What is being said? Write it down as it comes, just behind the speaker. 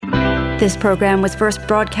This program was first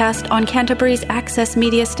broadcast on Canterbury's access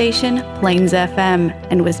media station, Plains FM,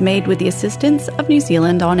 and was made with the assistance of New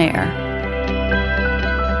Zealand On Air.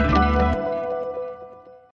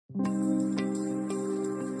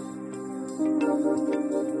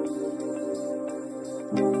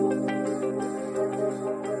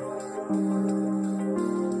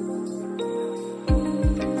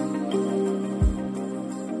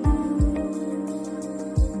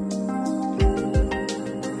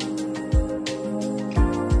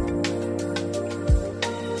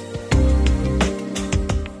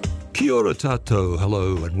 Kia ora tātou,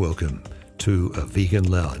 hello and welcome to a Vegan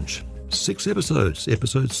Lounge. 6 episodes,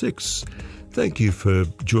 episode 6. Thank you for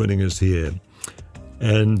joining us here.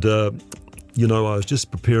 And, I was just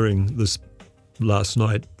preparing this last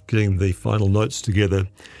night, getting the final notes together,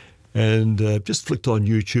 and just flicked on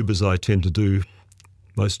YouTube as I tend to do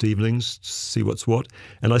most evenings, to see what's what.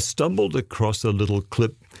 And I stumbled across a little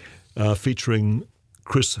clip featuring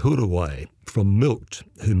Chris Hurawai from Milked,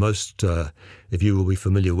 who most of you will be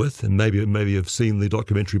familiar with, and maybe you've seen the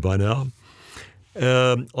documentary by now.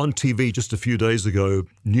 On TV just a few days ago,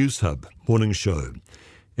 News Hub morning show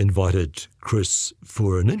invited Chris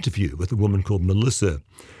for an interview with a woman called Melissa.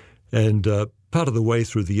 And part of the way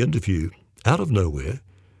through the interview, out of nowhere,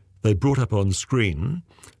 they brought up on screen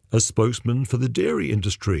a spokesman for the dairy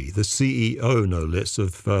industry, the CEO, no less,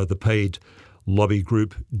 of the paid lobby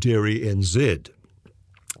group Dairy NZ.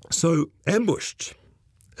 So ambushed,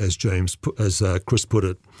 as Chris put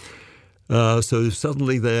it. So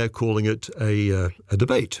suddenly they're calling it a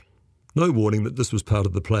debate. No warning that this was part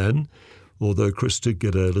of the plan, although Chris did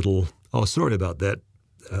get a little, sorry about that,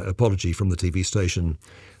 apology from the TV station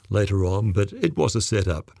later on, but it was a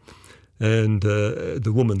setup. And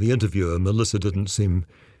the woman, the interviewer, Melissa, didn't seem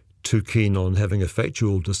too keen on having a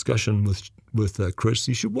factual discussion with Chris.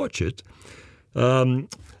 You should watch it. The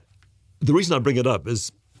reason I bring it up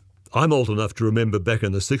is I'm old enough to remember back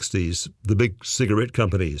in the 60s, the big cigarette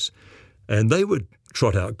companies, and they would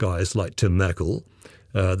trot out guys like Tim Mackle,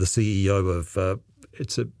 the CEO of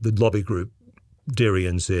the lobby group, Dairy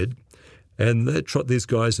NZ, and they'd trot these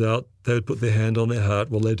guys out. They would put their hand on their heart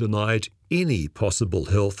while they denied any possible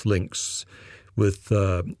health links with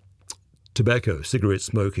tobacco, cigarette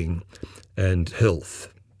smoking, and health.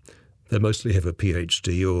 They mostly have a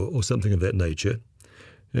PhD or something of that nature.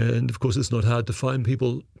 And, of course, it's not hard to find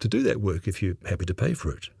people to do that work if you're happy to pay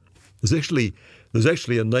for it. There's actually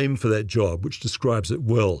a name for that job which describes it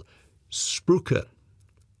well. Spruiker.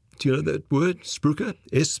 Do you know that word? Spruiker?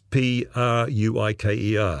 S-P-R-U-I-K-E-R.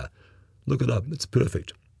 Look it up. It's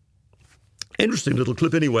perfect. Interesting little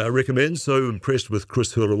clip anyway, I recommend. So impressed with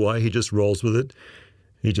Chris Hurawai. He just rolls with it.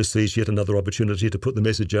 He just sees yet another opportunity to put the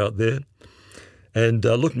message out there. And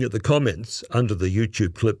looking at the comments under the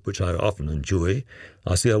YouTube clip, which I often enjoy,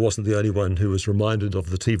 I see I wasn't the only one who was reminded of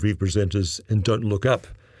the TV presenters in Don't Look Up,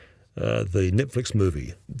 the Netflix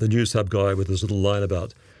movie, the News Hub guy with his little line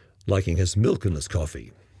about liking his milk in his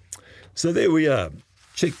coffee. So there we are.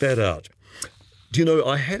 Check that out. Do you know,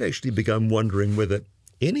 I had actually begun wondering whether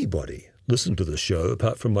anybody listened to this show,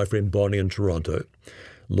 apart from my friend Bonnie in Toronto,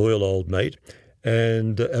 loyal old mate,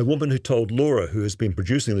 and a woman who told Laura, who has been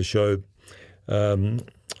producing the show,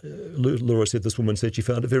 Laura said this woman said she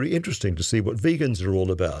found it very interesting to see what vegans are all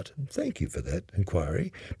about. Thank you for that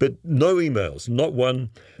inquiry. But no emails, not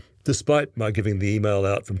one, despite my giving the email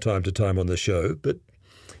out from time to time on the show. But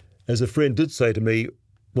as a friend did say to me,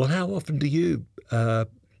 well, how often do you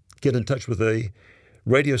get in touch with a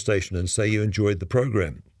radio station and say you enjoyed the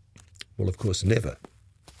program? Well, of course, never.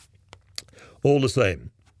 All the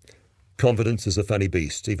same, confidence is a funny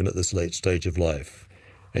beast, even at this late stage of life.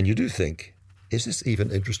 And you do think, is this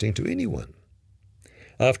even interesting to anyone?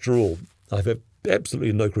 After all, I have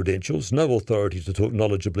absolutely no credentials, no authority to talk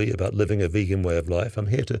knowledgeably about living a vegan way of life. I'm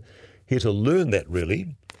here to learn that,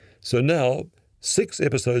 really. So now, 6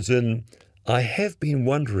 episodes in, I have been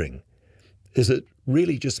wondering, is it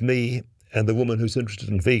really just me and the woman who's interested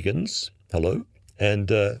in vegans, hello, and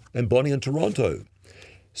Bonnie in Toronto?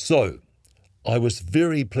 So I was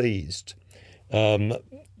very pleased to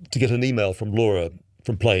get an email from Laura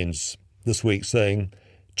from Plains this week saying,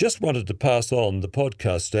 just wanted to pass on the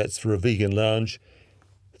podcast stats for a vegan lounge.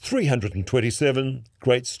 327,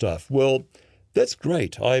 great stuff. Well, that's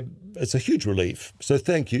great. It's a huge relief. So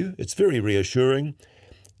thank you. It's very reassuring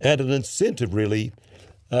and an incentive, really,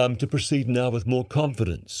 to proceed now with more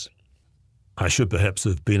confidence. I should perhaps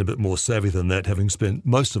have been a bit more savvy than that, having spent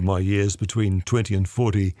most of my years between 20 and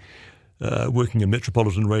 40 working in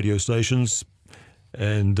metropolitan radio stations.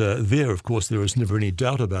 And there, of course, there is never any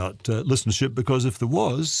doubt about listenership, because if there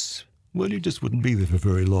was, well, you just wouldn't be there for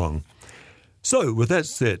very long. So, with that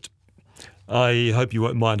said, I hope you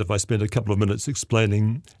won't mind if I spend a couple of minutes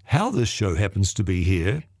explaining how this show happens to be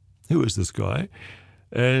here. Who is this guy?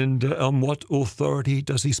 And on what authority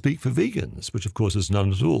does he speak for vegans, which of course is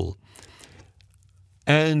none at all.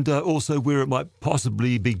 And also where it might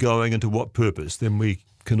possibly be going and to what purpose. Then we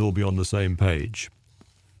can all be on the same page.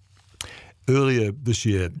 Earlier this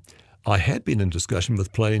year, I had been in discussion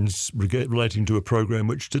with Plains relating to a program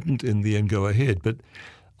which didn't in the end go ahead, but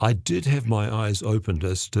I did have my eyes opened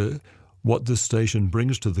as to what this station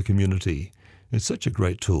brings to the community. It's such a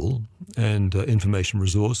great tool and information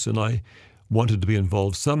resource, and I wanted to be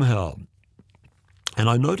involved somehow. And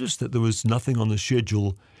I noticed that there was nothing on the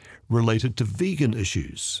schedule related to vegan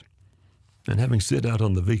issues. And having set out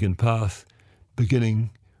on the vegan path,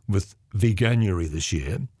 beginning with Veganuary this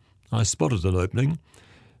year, I spotted an opening,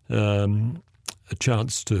 a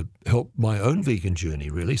chance to help my own vegan journey,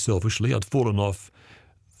 really, selfishly. I'd fallen off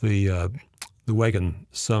the wagon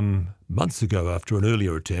some months ago after an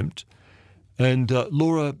earlier attempt. And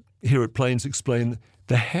Laura here at Plains explained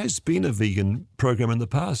there has been a vegan program in the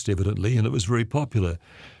past, evidently, and it was very popular.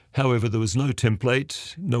 However, there was no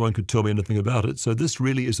template. No one could tell me anything about it. So this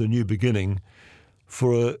really is a new beginning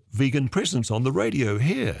for a vegan presence on the radio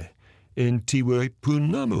here in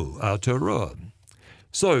Tiwaipunamu, Aotearoa.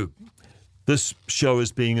 So this show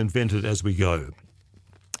is being invented as we go.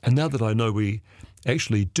 And now that I know we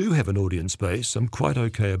actually do have an audience base, I'm quite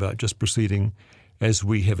okay about just proceeding as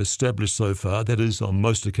we have established so far. That is, on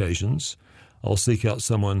most occasions, I'll seek out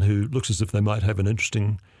someone who looks as if they might have an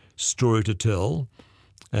interesting story to tell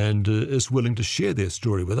and is willing to share their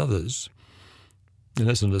story with others. And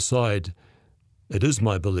as an aside, it is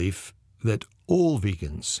my belief that all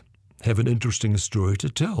vegans have an interesting story to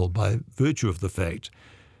tell by virtue of the fact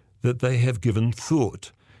that they have given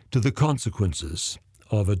thought to the consequences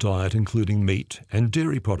of a diet including meat and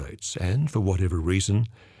dairy products and, for whatever reason,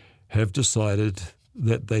 have decided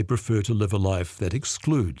that they prefer to live a life that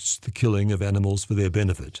excludes the killing of animals for their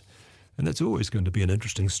benefit. And that's always going to be an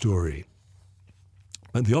interesting story.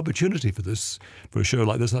 And the opportunity for a show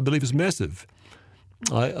like this, I believe, is massive.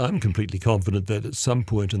 I'm completely confident that at some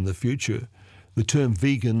point in the future, the term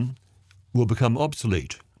vegan will become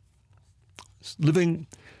obsolete. Living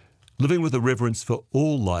with a reverence for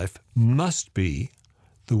all life must be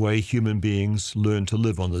the way human beings learn to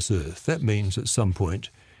live on this earth. That means at some point,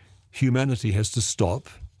 humanity has to stop,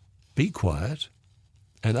 be quiet,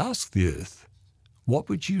 and ask the earth, what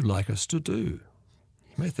would you like us to do? You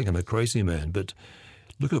may think I'm a crazy man, but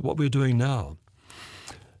look at what we're doing now.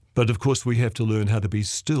 But of course, we have to learn how to be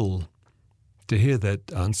still to hear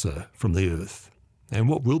that answer from the earth. And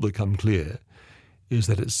what will become clear is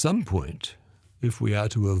that at some point, if we are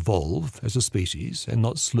to evolve as a species and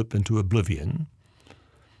not slip into oblivion,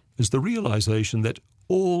 is the realization that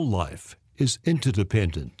all life is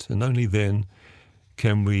interdependent, and only then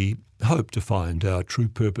can we hope to find our true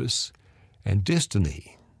purpose and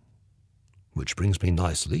destiny. Which brings me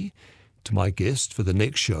nicely to my guest for the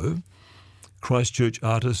next show, Christchurch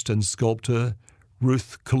artist and sculptor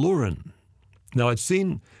Ruth Kaloran. Now, I'd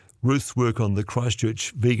seen Ruth's work on the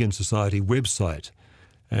Christchurch Vegan Society website,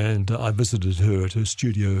 and I visited her at her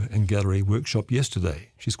studio and gallery workshop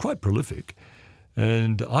yesterday. She's quite prolific,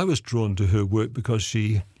 and I was drawn to her work because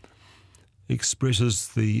she expresses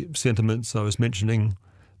the sentiments I was mentioning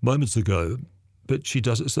moments ago, but she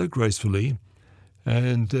does it so gracefully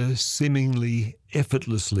and seemingly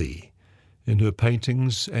effortlessly in her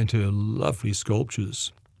paintings and her lovely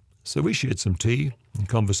sculptures. So we shared some tea and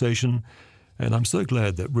conversation, and I'm so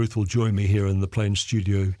glad that Ruth will join me here in the Plains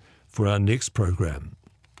studio for our next program.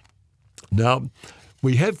 Now,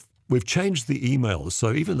 we've changed the emails,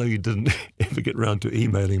 so even though you didn't ever get around to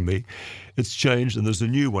emailing me, it's changed and there's a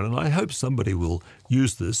new one, and I hope somebody will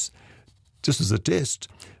use this just as a test.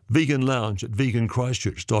 Vegan Lounge at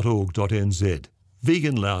veganchristchurch.org.nz.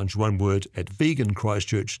 Vegan Lounge, one word, at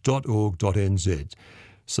veganchristchurch.org.nz.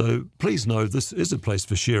 So please know this is a place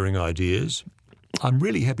for sharing ideas. I'm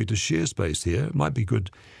really happy to share space here. It might be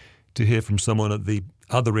good to hear from someone at the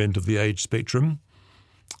other end of the age spectrum.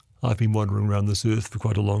 I've been wandering around this earth for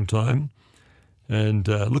quite a long time, and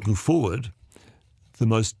looking forward, the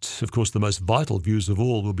most vital views of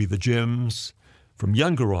all will be the gems from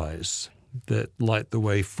younger eyes that light the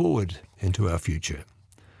way forward into our future.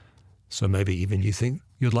 So maybe even you think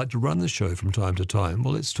you'd like to run the show from time to time.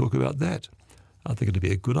 Well, let's talk about that. I think it'd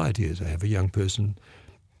be a good idea to have a young person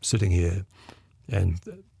sitting here and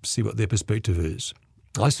see what their perspective is.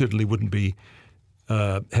 I certainly wouldn't be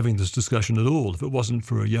having this discussion at all if it wasn't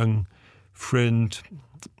for a young friend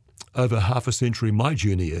over half a century my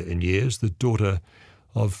junior in years, the daughter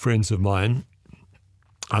of friends of mine.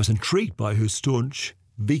 I was intrigued by her staunch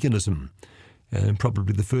veganism and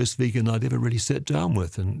probably the first vegan I'd ever really sat down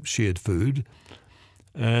with and shared food.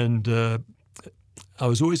 And I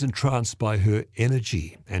was always entranced by her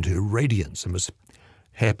energy and her radiance, and was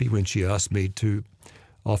happy when she asked me to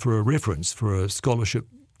offer a reference for a scholarship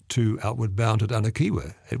to Outward Bound at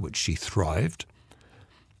Anakiwa, at which she thrived.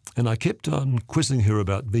 And I kept on quizzing her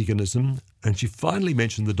about veganism, and she finally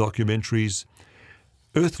mentioned the documentaries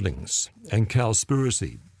Earthlings and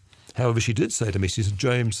Cowspiracy. However, she did say to me, she said,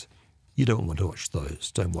 "James, you don't want to watch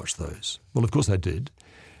those. Don't watch those." Well, of course I did.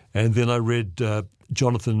 And then I read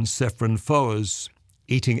Jonathan Safran Foer's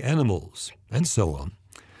Eating Animals, and so on.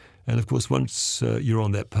 And of course, once you're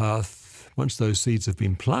on that path, once those seeds have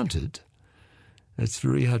been planted, it's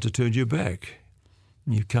very hard to turn you back.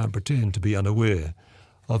 You can't pretend to be unaware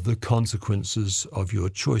of the consequences of your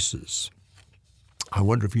choices. I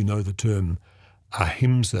wonder if you know the term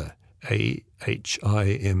ahimsa,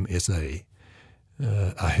 Ahimsa.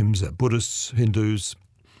 Ahimsa. Buddhists, Hindus,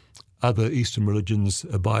 other Eastern religions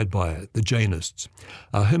abide by it, the Jainists.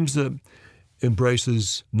 Ahimsa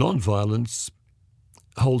embraces non-violence,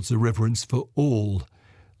 holds a reverence for all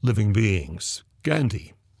living beings.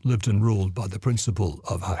 Gandhi lived and ruled by the principle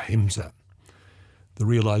of ahimsa, the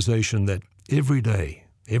realization that every day,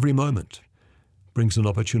 every moment, brings an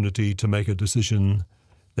opportunity to make a decision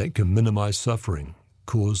that can minimize suffering,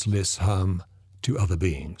 cause less harm to other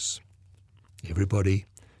beings. Everybody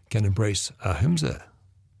can embrace ahimsa.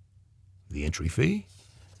 The entry fee?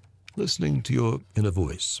 Listening to your inner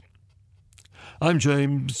voice. I'm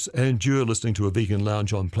James, and you're listening to A Vegan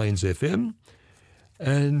Lounge on Plains FM.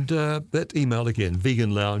 And that email again,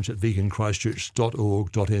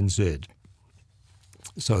 veganlounge@veganchristchurch.org.nz.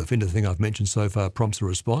 So if anything I've mentioned so far prompts a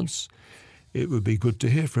response, it would be good to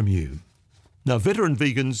hear from you. Now, veteran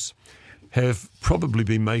vegans have probably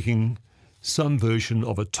been making some version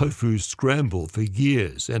of a tofu scramble for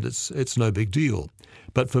years, and it's no big deal.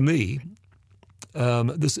 But for me,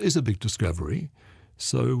 this is a big discovery.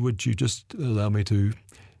 So would you just allow me to,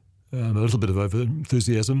 a little bit of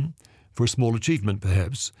over-enthusiasm for a small achievement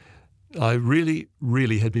perhaps. I really,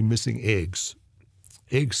 really had been missing eggs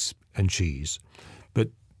and cheese. But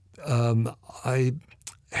I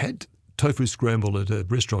had tofu scramble at a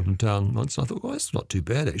restaurant in town once, and I thought, well, that's not too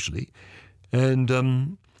bad actually.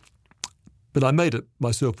 And but I made it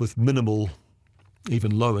myself with minimal,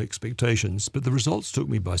 even low expectations, but the results took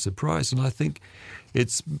me by surprise, and I think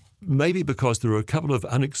it's maybe because there are a couple of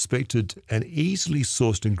unexpected and easily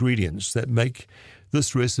sourced ingredients that make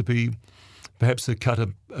this recipe perhaps a cut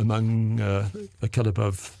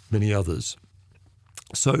above many others.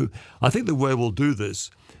 So I think the way we'll do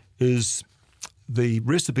this is the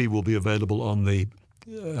recipe will be available on the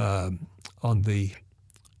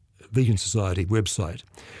Vegan Society website,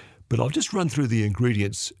 but I'll just run through the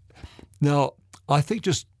ingredients. Now, I think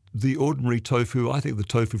just the ordinary tofu, I think the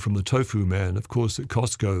tofu from the Tofu Man, of course, at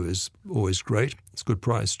Costco is always great. It's a good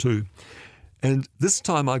price too. And this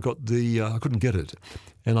time I got I couldn't get it,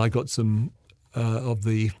 and I got some of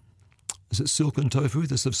the, is it silken tofu?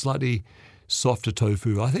 This is slightly softer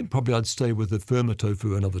tofu. I think probably I'd stay with the firmer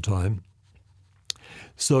tofu another time.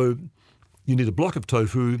 So you need a block of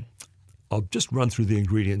tofu. I'll just run through the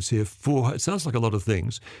ingredients here. It sounds like a lot of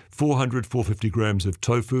things. 450 grams of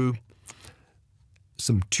tofu,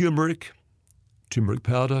 some turmeric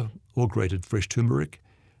powder or grated fresh turmeric,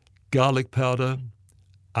 garlic powder,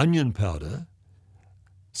 onion powder,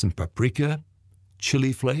 some paprika,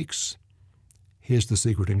 chili flakes. Here's the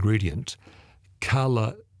secret ingredient,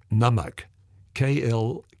 kala namak,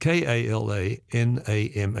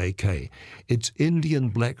 Kalanamak. It's Indian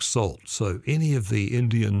black salt. So any of the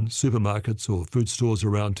Indian supermarkets or food stores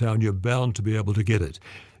around town, you're bound to be able to get it.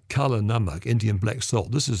 Kala namak, Indian black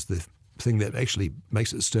salt. This is the thing that actually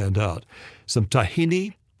makes it stand out. Some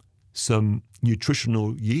tahini, some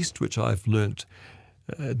nutritional yeast, which I've learnt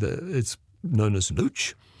it's known as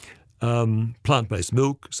nooch, plant-based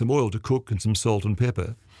milk, some oil to cook, and some salt and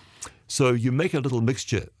pepper. So you make a little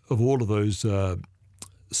mixture of all of those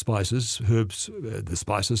spices, herbs, the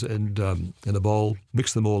spices, and in a bowl,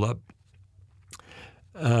 mix them all up.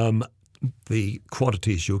 The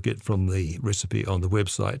quantities you'll get from the recipe on the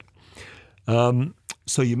website.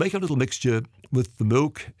 So you make a little mixture with the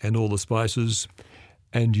milk and all the spices,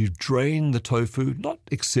 and you drain the tofu, not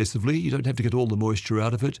excessively. You don't have to get all the moisture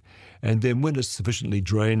out of it. And then when it's sufficiently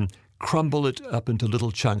drained, crumble it up into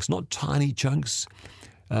little chunks, not tiny chunks,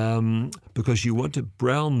 because you want to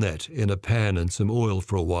brown that in a pan in some oil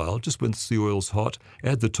for a while. Just once the oil's hot,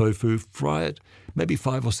 add the tofu, fry it maybe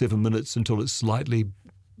 5 or 7 minutes until it's slightly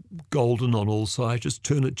golden on all sides. Just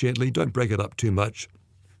turn it gently. Don't break it up too much.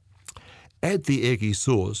 Add the eggy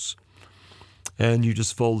sauce, and you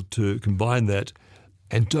just fold to combine that,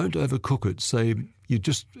 and don't overcook it. Say you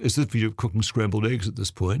just, as if you're cooking scrambled eggs at this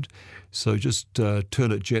point, so just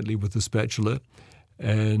turn it gently with the spatula,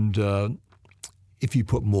 and if you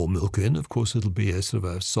put more milk in, of course it'll be a sort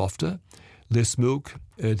of a softer. Less milk,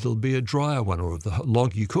 it'll be a drier one, or the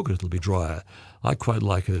longer you cook it, it'll be drier. I quite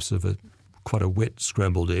like a sort of quite a wet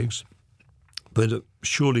scrambled eggs, but it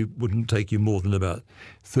surely wouldn't take you more than about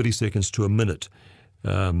 30 seconds to a minute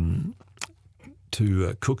to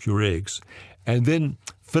cook your eggs. And then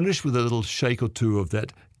finish with a little shake or two of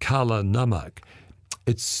that kala namak.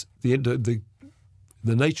 It's the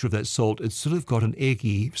nature of that salt. It's sort of got an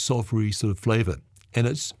eggy, sulphury sort of flavour, and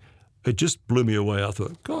it just blew me away. I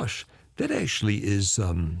thought, gosh, that actually is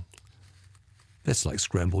that's like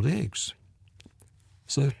scrambled eggs.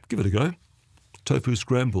 So give it a go. Tofu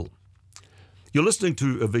scramble. You're listening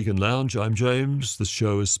to A Vegan Lounge. I'm James. This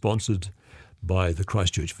show is sponsored by the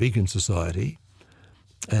Christchurch Vegan Society.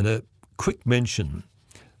 And a quick mention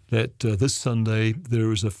that this Sunday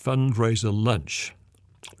there is a fundraiser lunch,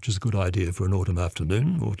 which is a good idea for an autumn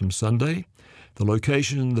afternoon, autumn Sunday. The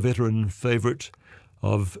location, the veteran favourite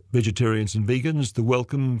of vegetarians and vegans, the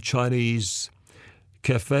Welcome Chinese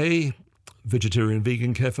Cafe, Vegetarian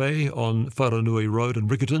Vegan Cafe on Wharanui Road in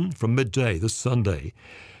Riccarton from midday this Sunday.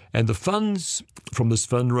 And the funds from this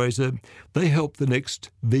fundraiser, they help the next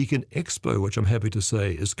Vegan Expo, which I'm happy to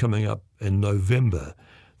say is coming up in November,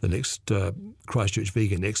 the next Christchurch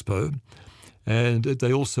Vegan Expo. And it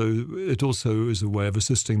also is a way of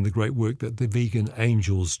assisting the great work that the Vegan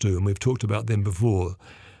Angels do. And we've talked about them before,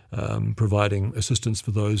 providing assistance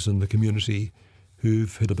for those in the community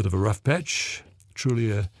who've hit a bit of a rough patch.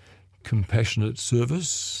 Truly a compassionate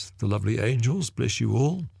service. The lovely angels, bless you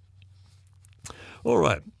all. All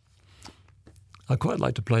right. I quite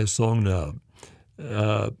like to play a song now.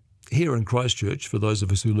 Here in Christchurch, for those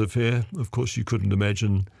of us who live here, of course you couldn't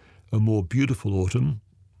imagine a more beautiful autumn.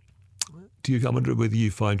 I wonder whether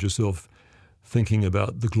you find yourself thinking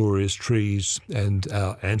about the glorious trees and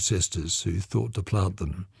our ancestors who thought to plant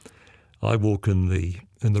them. I walk in the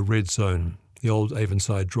red zone, the old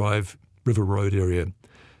Avonside Drive, River Road area,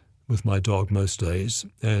 with my dog most days,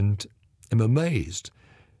 and am amazed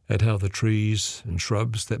at how the trees and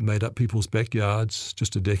shrubs that made up people's backyards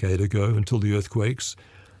just a decade ago until the earthquakes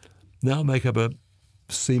now make up a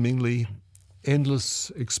seemingly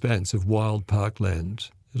endless expanse of wild parkland.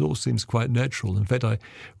 It all seems quite natural. In fact, I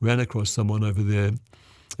ran across someone over there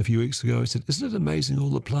a few weeks ago and said, isn't it amazing all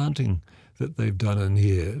the planting that they've done in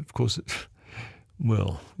here? Of course,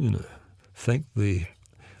 thank the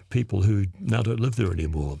people who now don't live there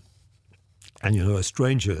anymore. And, a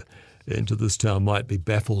stranger into this town might be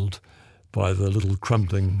baffled by the little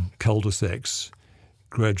crumbling cul-de-sacs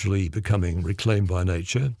gradually becoming reclaimed by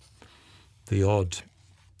nature, the odd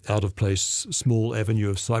out-of-place small avenue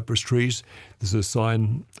of cypress trees. There's a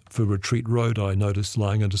sign for Retreat Road I noticed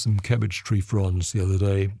lying under some cabbage tree fronds the other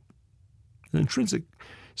day. An intrinsic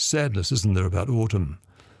sadness, isn't there, about autumn?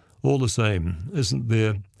 All the same, isn't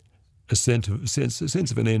there a sense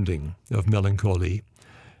of an ending, of melancholy?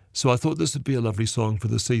 So I thought this would be a lovely song for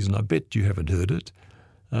the season. I bet you haven't heard it.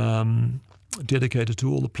 Dedicated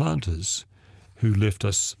to all the planters who left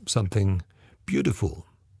us something beautiful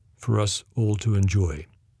for us all to enjoy.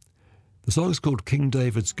 The song is called King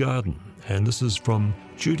David's Garden, and this is from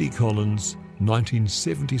Judy Collins'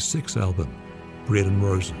 1976 album, Bread and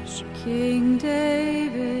Roses. King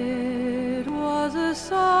David was a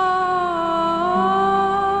sorrowful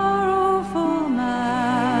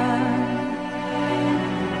man.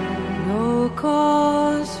 No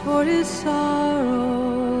cause for his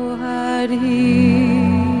sorrow had he,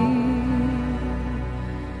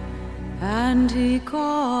 and he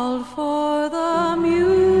called for the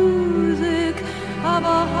music of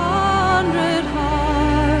 100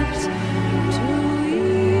 harps to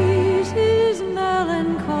ease his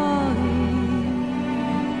melancholy.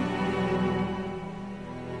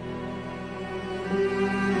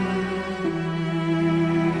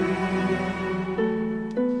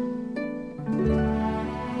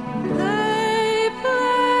 They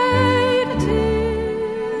played till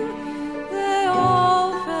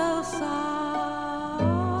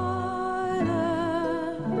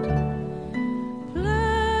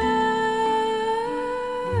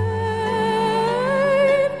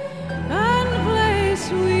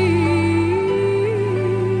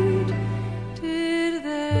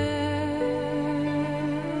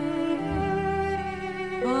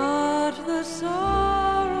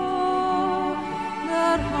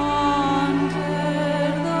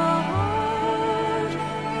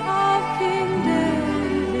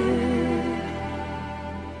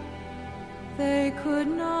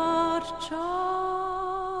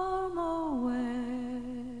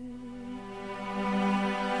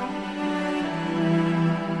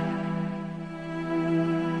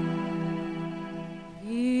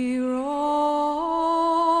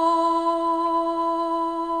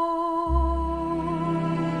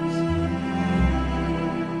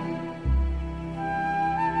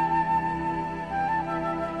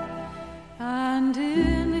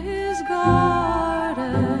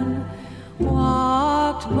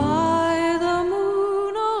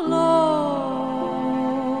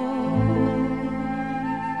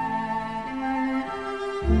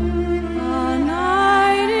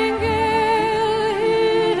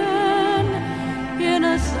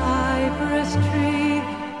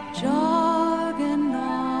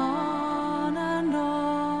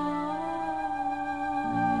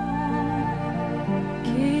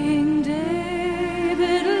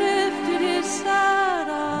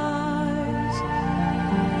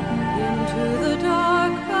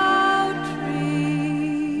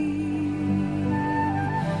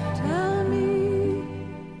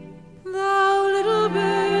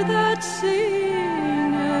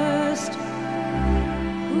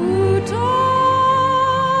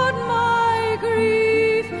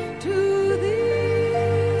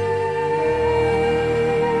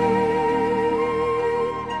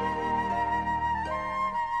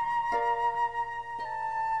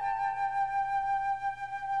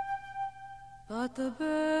the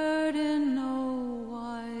bird in no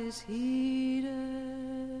wise heeded.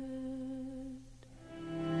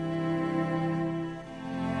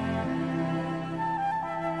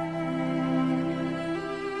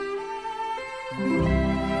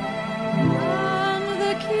 And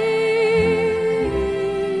the key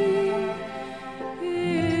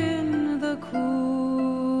in the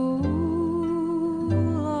cool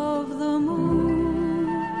of the moon,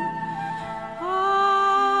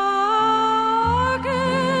 hearken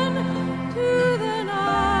to the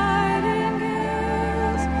nightingale's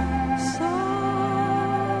sorrowfulness,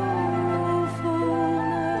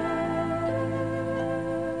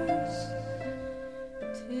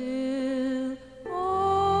 till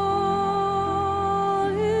all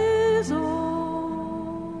is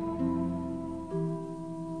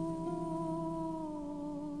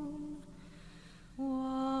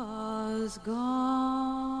was gone.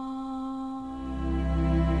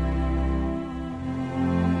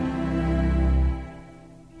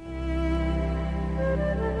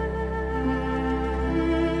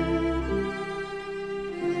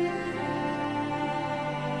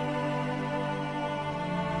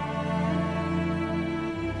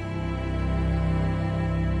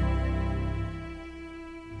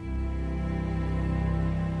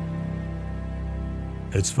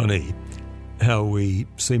 It's funny how we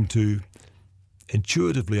seem to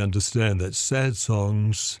intuitively understand that sad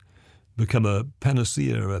songs become a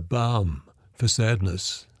panacea, a balm for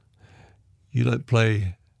sadness. You don't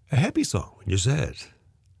play a happy song when you're sad.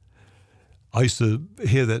 I used to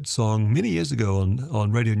hear that song many years ago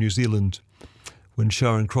on Radio New Zealand when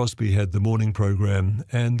Sharon Crosby had the morning program,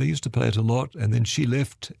 and they used to play it a lot, and then she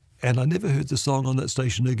left, and I never heard the song on that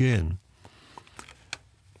station again.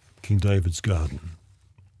 King David's Garden.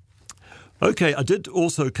 Okay, I did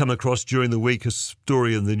also come across during the week a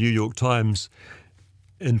story in the New York Times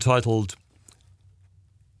entitled,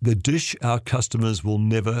 "The Dish Our Customers Will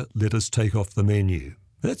Never Let Us Take Off the Menu."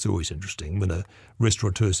 That's always interesting when a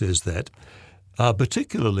restaurateur says that,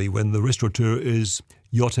 particularly when the restaurateur is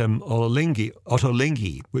Yotam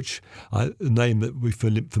Ottolenghi, which a name that will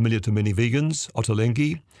be familiar to many vegans,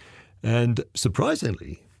 Ottolenghi. And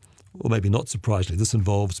surprisingly, or maybe not surprisingly, this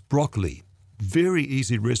involves broccoli. Very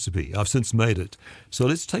easy recipe. I've since made it. So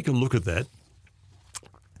let's take a look at that.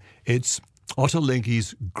 It's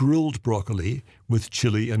Ottolenghi's grilled broccoli with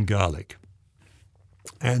chili and garlic.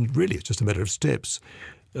 And really, it's just a matter of steps.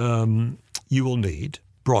 You will need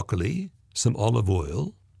broccoli, some olive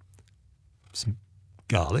oil, some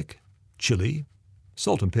garlic, chili,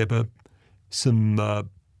 salt and pepper, some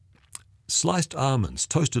sliced almonds,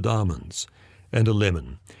 toasted almonds, and a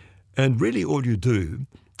lemon. And really all you do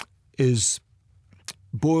is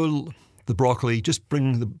boil the broccoli, just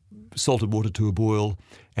bring the salted water to a boil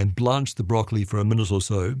and blanch the broccoli for a minute or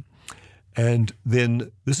so. And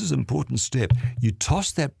then, this is an important step, you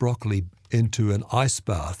toss that broccoli into an ice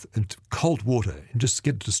bath, into cold water, and just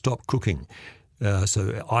get it to stop cooking.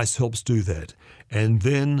 So ice helps do that. And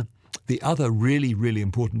then the other really, really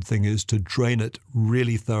important thing is to drain it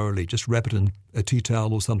really thoroughly. Just wrap it in a tea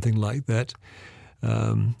towel or something like that.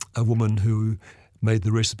 A woman who made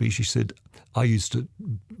the recipe, she said, I used to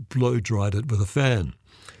blow-dried it with a fan.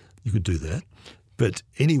 You could do that. But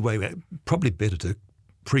anyway, probably better to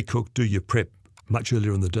pre-cook, do your prep much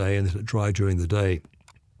earlier in the day and let it dry during the day.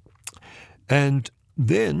 And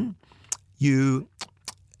then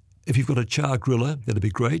if you've got a char griller, that'd be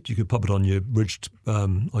great. You could pop it on your ridged,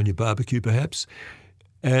 on your barbecue perhaps.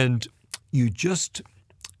 And you just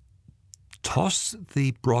toss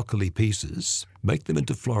the broccoli pieces, make them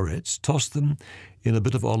into florets, toss them in a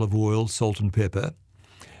bit of olive oil, salt and pepper,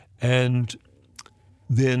 and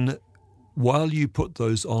then while you put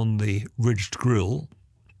those on the ridged grill,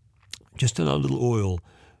 just in a little oil,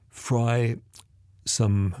 fry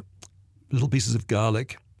some little pieces of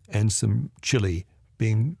garlic and some chili,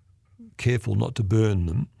 being careful not to burn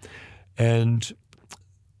them. And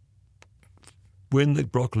when the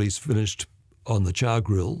broccoli's finished on the char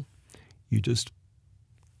grill, you just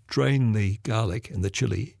drain the garlic and the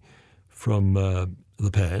chili from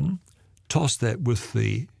the pan, toss that with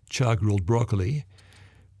the char-grilled broccoli,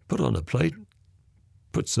 put on a plate,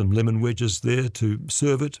 put some lemon wedges there to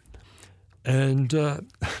serve it, and there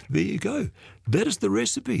you go. That is the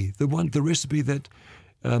recipe, the recipe that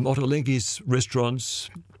Ottolenghi's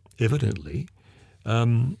restaurants evidently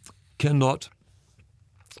cannot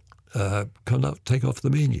take off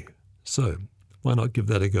the menu. So why not give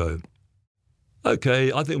that a go?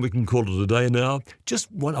 Okay, I think we can call it a day now.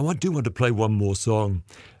 I do want to play one more song.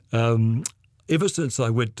 Ever since I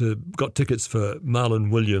got tickets for Marlon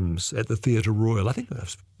Williams at the Theatre Royal, I think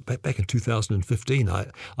back in 2015.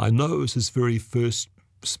 I know it was his very first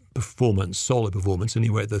performance, solo performance,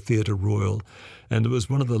 anyway, at the Theatre Royal, and it was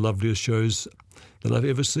one of the loveliest shows that I've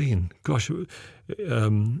ever seen. Gosh,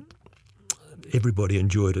 everybody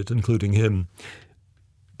enjoyed it, including him.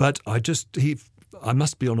 But I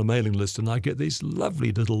must be on a mailing list, and I get these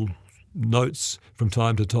lovely little notes from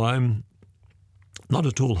time to time. Not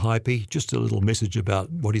at all hypey, just a little message about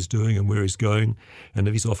what he's doing and where he's going, and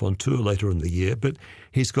if he's off on tour later in the year. But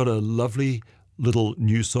he's got a lovely little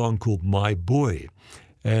new song called My Boy,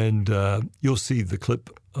 and you'll see the clip.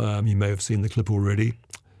 You may have seen the clip already.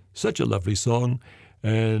 Such a lovely song,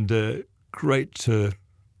 and great to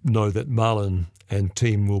know that Marlon and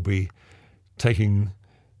team will be taking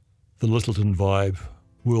the Littleton vibe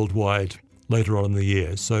worldwide later on in the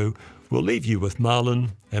year. So we'll leave you with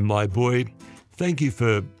Marlon and My Boy. Thank you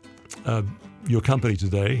for your company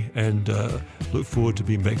today, and look forward to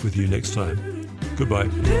being back with you next time. Goodbye.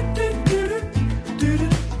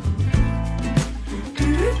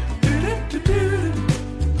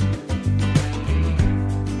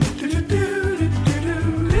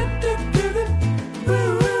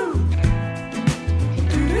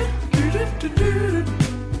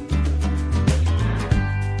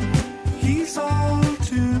 He's all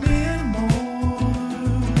to me and more.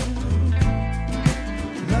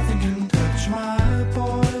 Nothing can touch my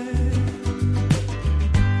boy.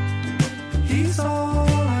 He's all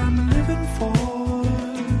I'm living for.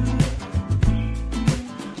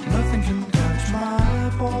 Nothing can touch my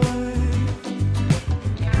boy.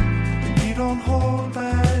 He don't hold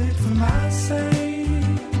back for my sake.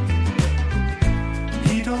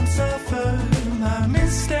 He don't suffer my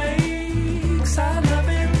mistakes. I love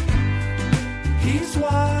him. He's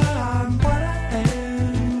wise.